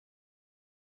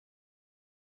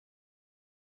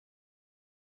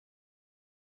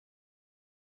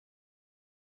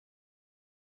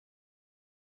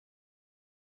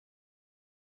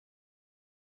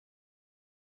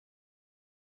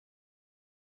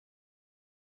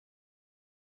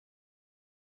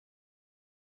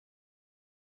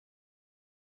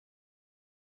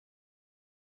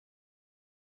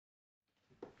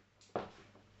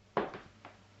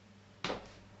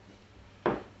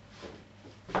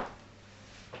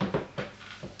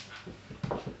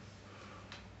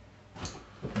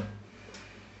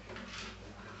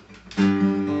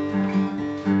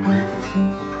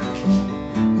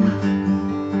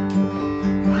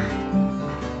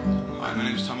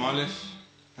ILIFFE.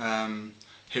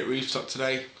 Hit Reevestock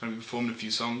today. Going to be performing a few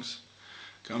songs.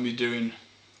 Going to be doing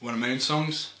one of my own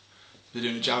songs. They're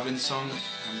doing a Javelin song.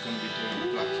 I'm going to be doing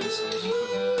a Blackface song as well.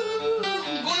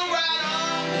 I'm gonna ride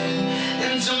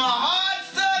on until my heart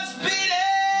starts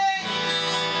beating.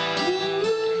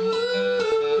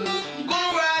 I'm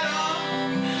gonna ride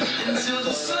on until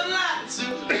the sunlight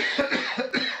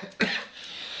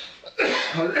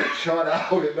I'm trying to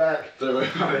hold it back. Don't worry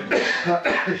about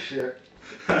it. Shit.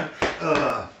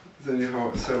 Is there any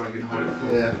hard so I can hold it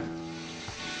for? Yeah.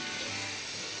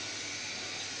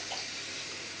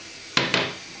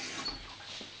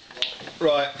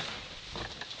 Right.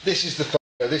 This is the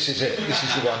this is it. This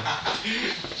is the one.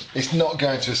 It's not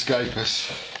going to escape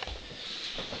us.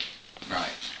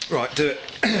 Right. Right, do it.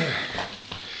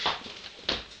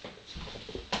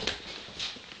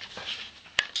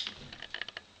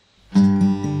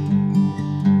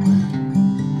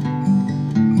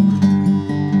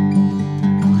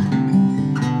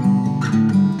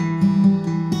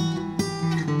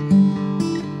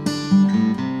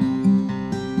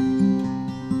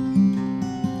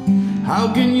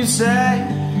 How can you say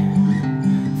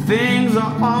things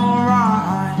are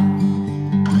alright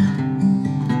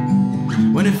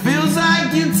when it feels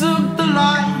like you took the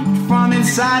light from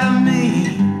inside of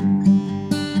me?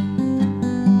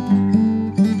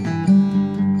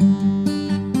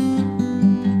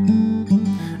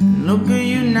 Look at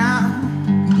you now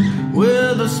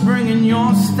with a spring in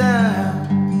your step.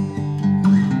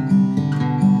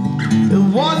 It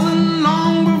wasn't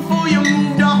long before you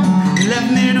moved on.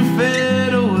 Left me to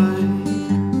fade away,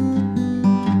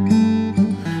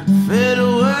 fade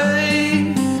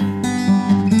away.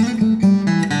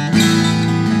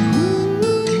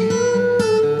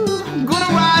 I'm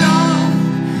gonna ride on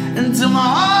until my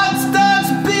heart starts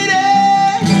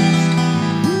beating.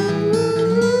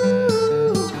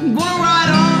 I'm gonna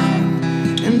ride on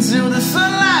until the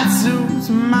sunlight soothes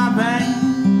my pain.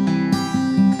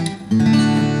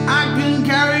 I can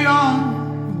carry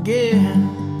on again.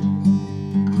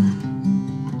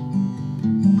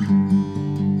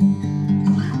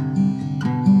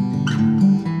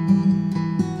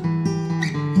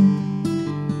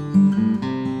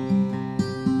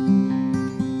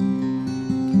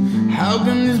 How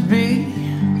can this be?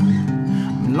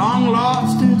 I'm long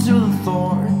lost into the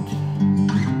thought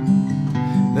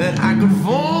that I could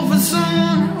fall for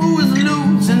someone who is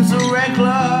loose and so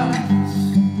reckless.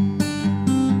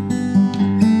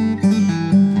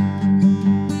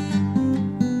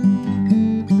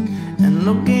 And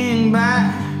looking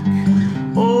back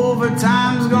over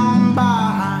times gone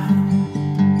by,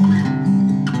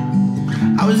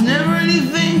 I was never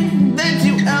anything that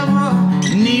you ever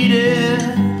needed.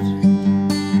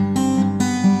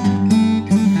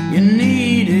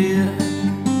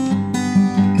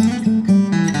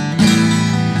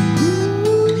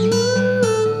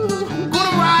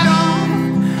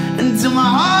 Until my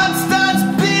heart starts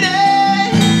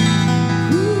beating.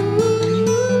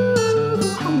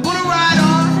 I'm gonna ride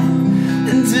on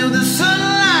until the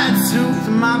sunlight soothes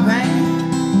my pain.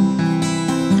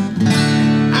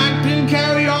 I can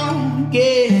carry on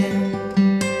again.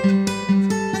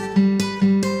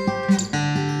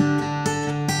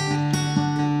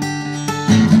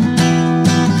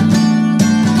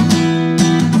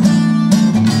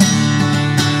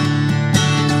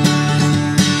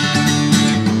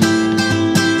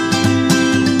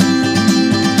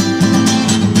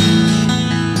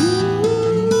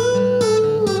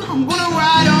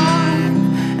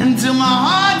 Until my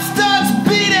heart starts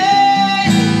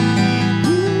beating.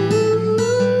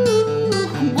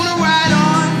 I'm gonna ride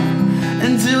on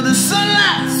until the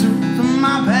sunlight soothes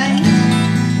my pain.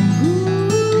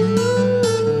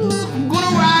 I'm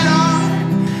gonna ride on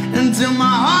until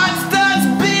my heart starts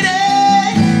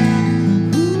beating.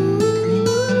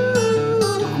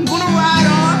 I'm gonna ride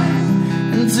on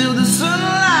until the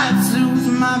sunlight soothes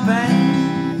my pain.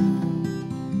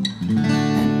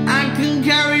 And I can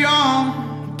carry on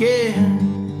again.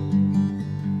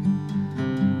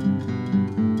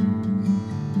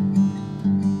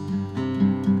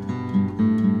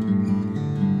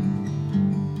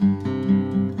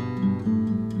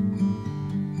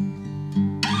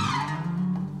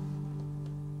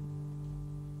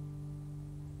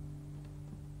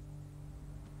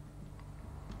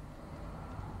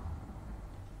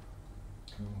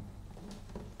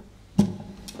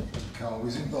 Car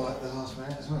was in by at the last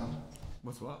minute as well.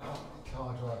 What's what?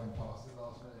 Car driving past at the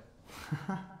last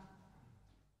minute.